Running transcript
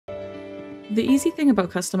The easy thing about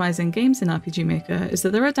customizing games in RPG Maker is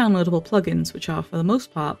that there are downloadable plugins which are, for the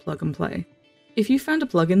most part, plug and play. If you found a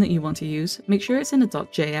plugin that you want to use, make sure it's in a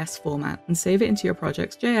 .js format and save it into your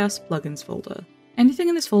project's JS plugins folder. Anything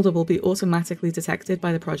in this folder will be automatically detected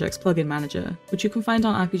by the project's plugin manager, which you can find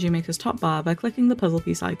on RPG Maker's top bar by clicking the puzzle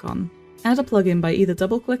piece icon. Add a plugin by either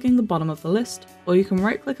double-clicking the bottom of the list, or you can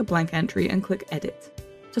right-click a blank entry and click Edit.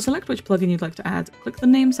 To select which plugin you'd like to add, click the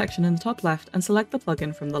name section in the top left and select the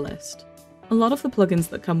plugin from the list. A lot of the plugins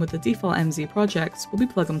that come with the default MZ projects will be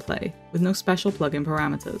plug and play, with no special plugin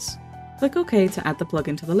parameters. Click OK to add the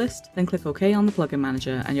plugin to the list, then click OK on the plugin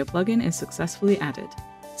manager and your plugin is successfully added.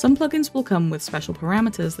 Some plugins will come with special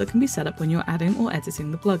parameters that can be set up when you're adding or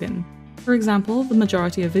editing the plugin. For example, the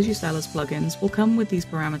majority of Visustyler's plugins will come with these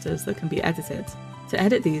parameters that can be edited. To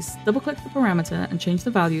edit these, double-click the parameter and change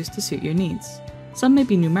the values to suit your needs. Some may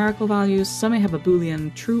be numerical values, some may have a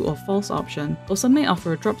boolean true or false option, or some may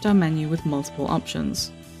offer a drop-down menu with multiple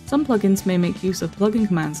options. Some plugins may make use of plugin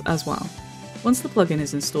commands as well. Once the plugin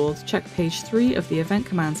is installed, check page 3 of the event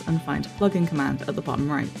commands and find plugin command at the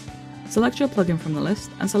bottom right. Select your plugin from the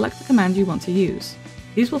list and select the command you want to use.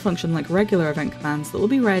 These will function like regular event commands that will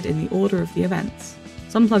be read in the order of the events.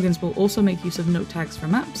 Some plugins will also make use of note tags for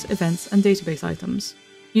maps, events, and database items.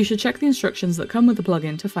 You should check the instructions that come with the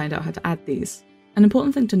plugin to find out how to add these. An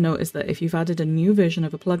important thing to note is that if you've added a new version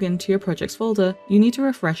of a plugin to your project's folder, you need to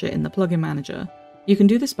refresh it in the plugin manager. You can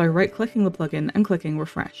do this by right-clicking the plugin and clicking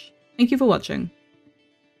Refresh. Thank you for watching.